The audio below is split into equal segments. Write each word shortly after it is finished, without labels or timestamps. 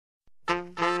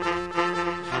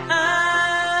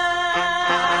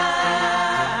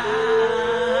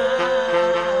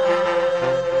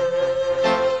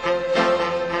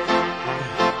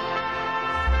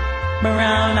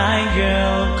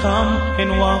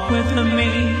walk with me.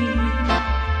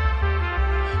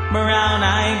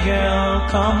 Brown-eyed girl,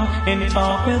 come and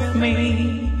talk with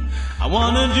me. I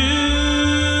wanna do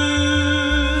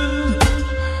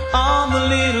all the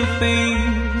little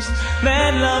things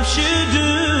that love should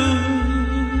do,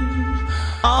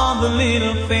 all the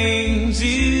little things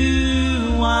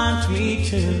you want me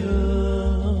to.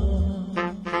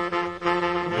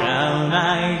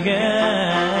 Brown-eyed girl,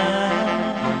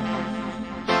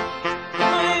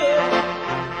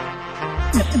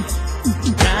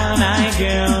 brown-eyed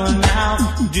girl, now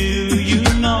do you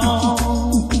know,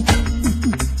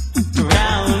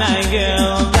 brown-eyed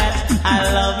girl, that I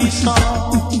love you so,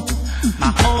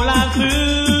 my whole life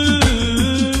through.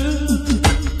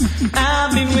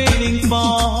 I've been waiting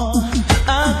for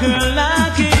a girl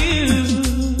like you,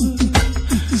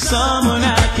 someone I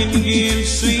can give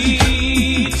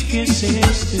sweet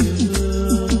kisses to.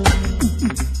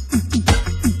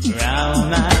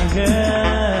 Brown-eyed girl,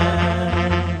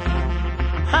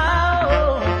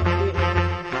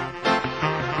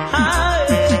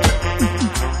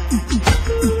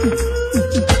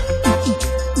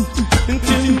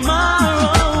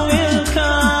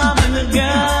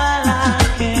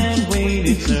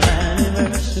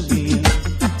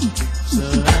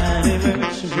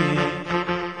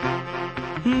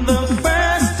 the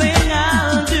first thing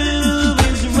I'll do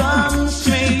is run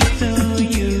straight to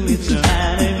you. It's our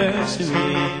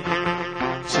anniversary.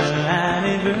 It's our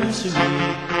anniversary.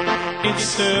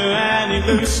 It's our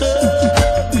anniversary.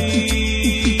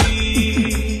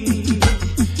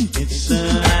 It's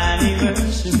our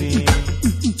anniversary.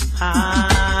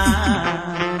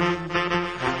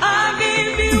 I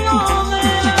gave you all the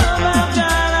love I've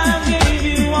got. I gave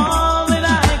you all that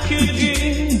I could give.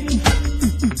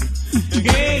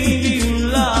 Gave you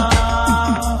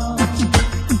love.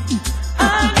 I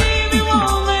gave you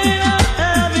all that I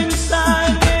have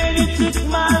inside. When you took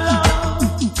my love,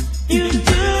 you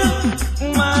took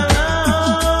my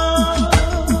love.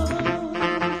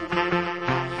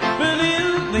 But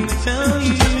if they tell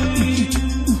you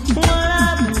what I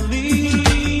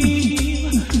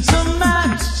believe, some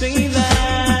might say that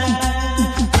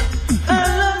a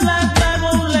love like that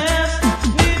won't last.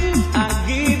 Didn't I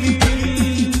give you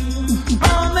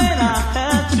all that I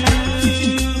had to,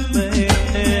 baby?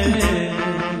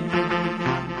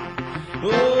 Oh,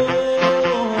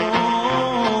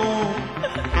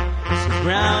 so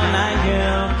brown-eyed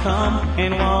girl, come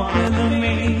and walk with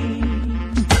me.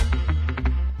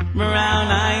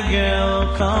 Brown-eyed girl,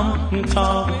 come and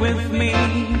talk with me.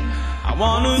 I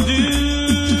wanna do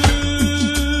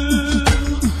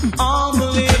all the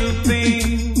little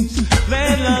things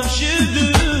that love should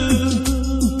do,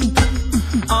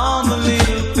 all the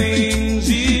little things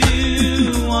you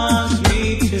want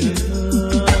me to.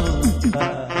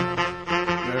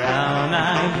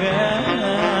 Brown-eyed girl,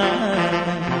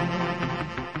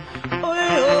 oh,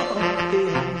 yeah.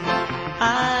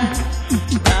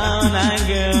 Brown-eyed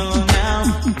girl.